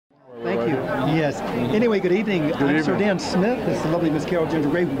Yes. Anyway, good evening. I'm Sir Dan Smith. This is the lovely Miss Carol Ginger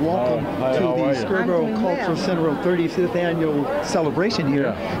Gray. Welcome to the Skirball Cultural Center 35th Annual Celebration here.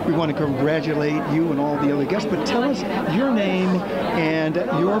 Yeah. We want to congratulate you and all the other guests, but tell us your name and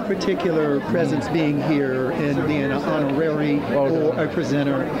your particular presence being here and being an honorary or a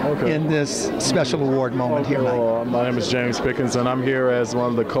presenter in this special award moment here tonight. Well, my name is James Pickens, and I'm here as one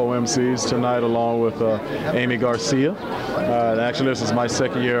of the co-MCs tonight along with Amy Garcia. Actually, this is my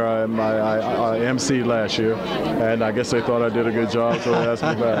second year. I MC'd last year, and I guess they thought I did a good job, so they asked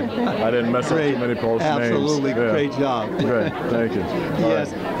me back. I didn't mess up too many post names. Absolutely, great job. Great, thank you.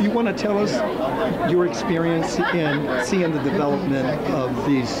 Yes, you want to tell us your experience in seeing the development of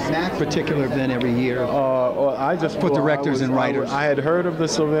these particular event every year? Well, I just for directors and writers. I had heard of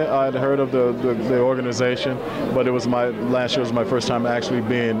this event. I had heard of the organization, but it was last year was my first time actually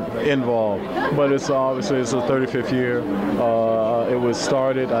being involved. But it's obviously it's the 35th year. It was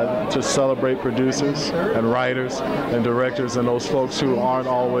started to celebrate producers and writers and directors and those folks who aren't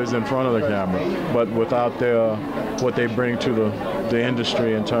always in front of the camera, but without what they bring to the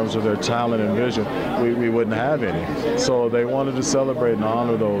industry in terms of their talent and vision, we wouldn't have any. So they wanted to celebrate and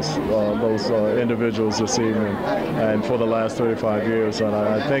honor those individuals this evening, and for the last 35 years. And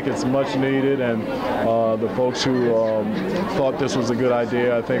I think it's much needed, and the folks who thought this was a good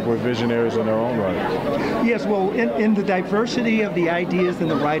idea, I think were visionaries in their own right. Yes, well, in the diversity of the ideas and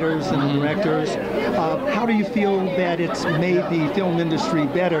the writers and the directors, how do you feel that it's made the film industry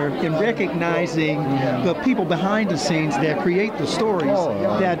better in recognizing the people behind the scenes that create the stories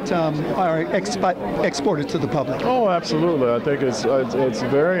that are exported to the public? Oh, absolutely. I think it's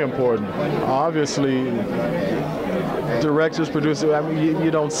very important. Obviously, directors, producers, I mean,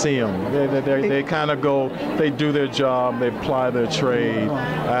 you don't see them. They kind of go, they do their job, they apply their trade,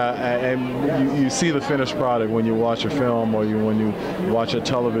 and you see the finished product when you watch a film or when you watch a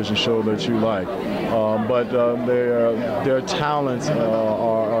television show that you like. But their talents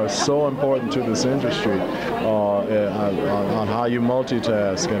are so important to this industry on how you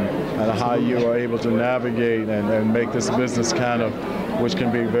multitask and how you are able to navigate and make this business kind of, which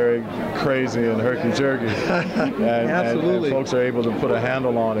can be very crazy and herky-jerky. And folks are able to put a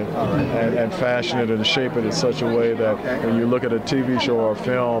handle on it and fashion it and shape it in such a way that when you look at a TV show or a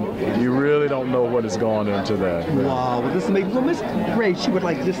film, you really don't know what is going into that. Wow, well, this is amazing. Well, Ms. Gray, she would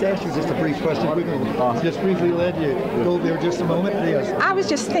like to just ask you just a brief question. We're going to just briefly let you go there just a moment. Yes. I was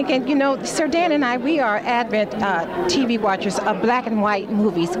just thinking, you know, Sir Dan and I, we are avid TV watchers of black and white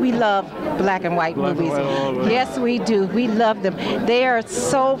movies. We love black and white movies. Yes, we do. We love them. They are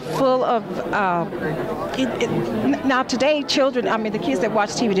so full of now today children, I mean the kids that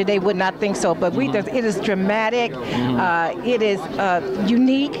watch TV today would not think so, but it is dramatic, it is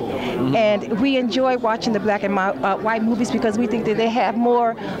unique, and we enjoy watching the black and white movies because we think that they have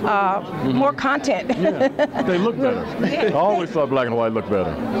more content. Yeah. They look better. I always thought black and white looked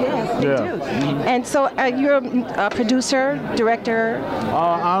better. Yes, they do. And so you're a producer, director?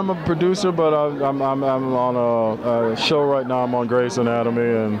 I'm a producer, but I'm on a show right now. I'm on Grey's Anatomy,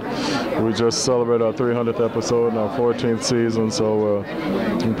 and we just celebrated our 300th episode in our 14th season, so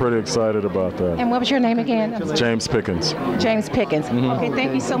I'm pretty excited about that. And what was your name again? James Pickens. James Pickens. Okay,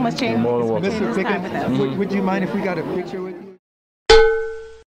 thank you so much, James. You're more than welcome. Mr. Pickens, would you mind if we got a picture with you?